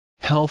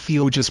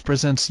Healthy-ojas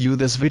presents you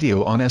this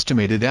video on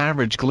estimated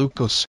average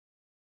glucose.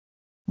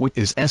 What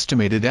is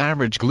estimated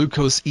average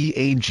glucose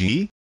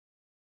eAG?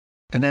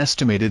 An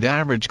estimated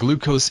average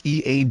glucose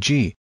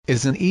eAG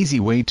is an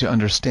easy way to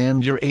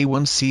understand your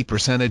A1C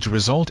percentage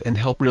result and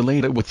help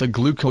relate it with the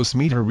glucose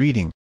meter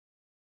reading.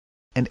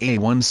 An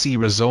A1C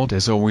result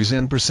is always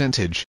in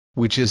percentage,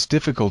 which is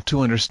difficult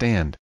to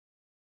understand.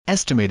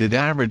 Estimated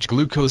average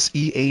glucose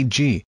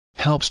eAG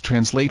helps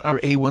translate our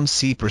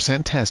A1C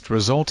percent test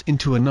result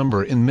into a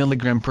number in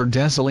milligram per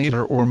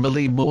deciliter or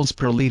millimoles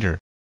per liter.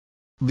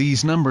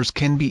 These numbers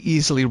can be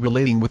easily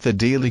relating with the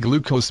daily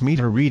glucose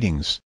meter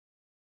readings.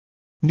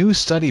 New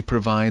study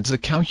provides a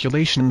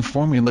calculation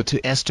formula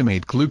to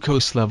estimate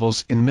glucose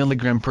levels in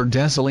milligram per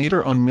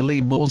deciliter on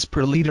millimoles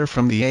per liter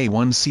from the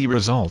A1C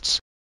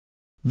results.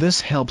 This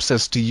helps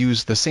us to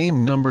use the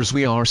same numbers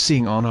we are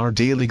seeing on our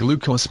daily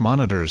glucose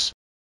monitors.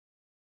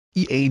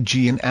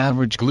 eAG, an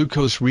average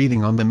glucose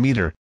reading on the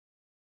meter.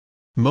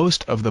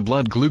 Most of the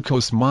blood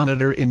glucose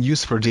monitor in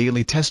use for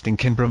daily testing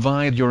can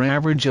provide your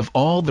average of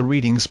all the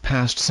readings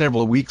past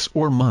several weeks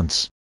or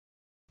months.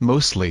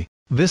 Mostly,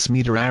 this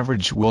meter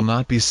average will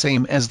not be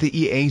same as the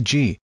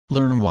eAG.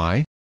 Learn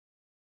why.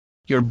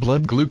 Your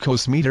blood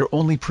glucose meter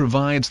only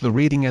provides the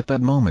reading at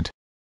that moment.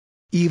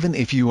 Even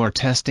if you are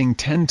testing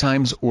 10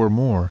 times or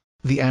more,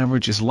 the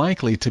average is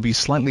likely to be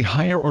slightly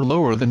higher or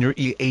lower than your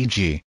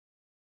eAG.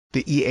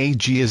 The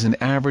eAG is an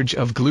average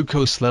of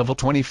glucose level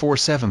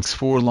 24/7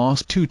 for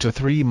last 2 to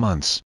 3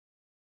 months.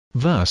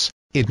 Thus,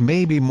 it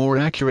may be more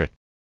accurate.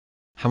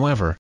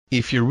 However,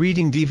 if your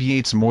reading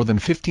deviates more than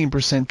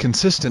 15%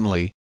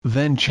 consistently,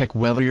 then check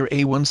whether your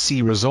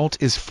A1C result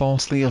is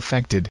falsely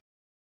affected.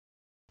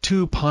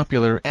 2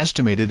 popular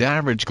estimated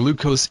average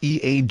glucose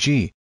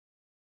eAG.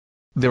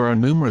 There are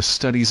numerous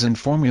studies and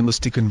formulas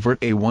to convert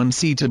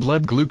A1C to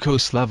blood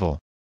glucose level.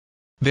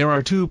 There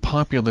are 2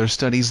 popular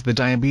studies: the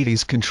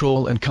Diabetes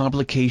Control and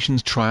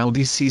Complications Trial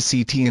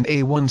DCCT, and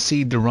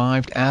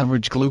A1C-derived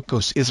average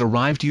glucose is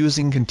arrived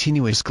using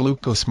continuous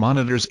glucose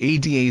monitors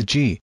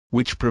eAG,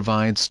 which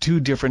provides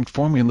 2 different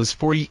formulas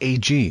for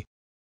eAG.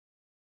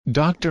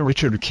 Dr.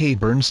 Richard K.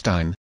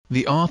 Bernstein,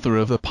 the author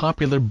of the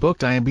popular book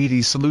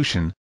Diabetes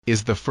Solution,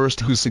 is the first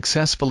who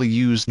successfully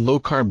used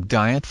low-carb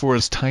diet for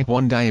his type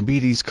 1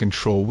 diabetes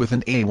control with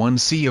an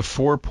A1C of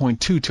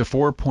 4.2 to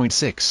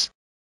 4.6.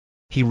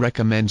 He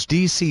recommends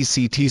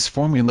DCCT's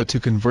formula to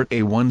convert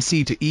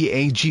A1C to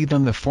eAG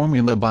than the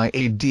formula by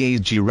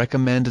eAG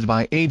recommended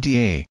by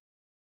ADA.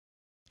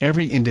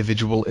 Every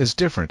individual is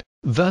different,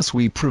 thus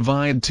we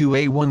provide 2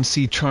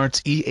 A1C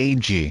charts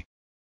eAG.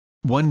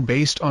 One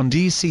based on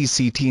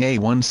DCCT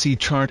A1C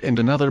chart and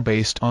another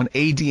based on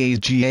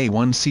ADAG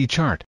A1C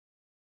chart.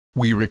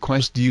 We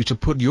request you to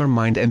put your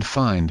mind and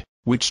find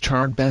which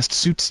chart best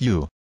suits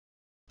you.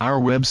 Our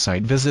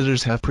website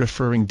visitors have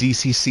preferring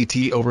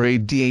DCCT over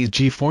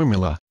ADAG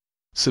formula.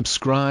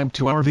 Subscribe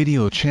to our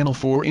video channel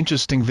for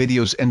interesting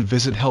videos and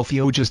visit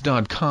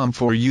Healthy-ojas.com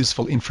for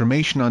useful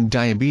information on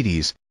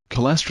diabetes,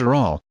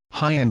 cholesterol,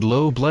 high and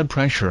low blood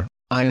pressure,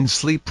 eye and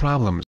sleep problems.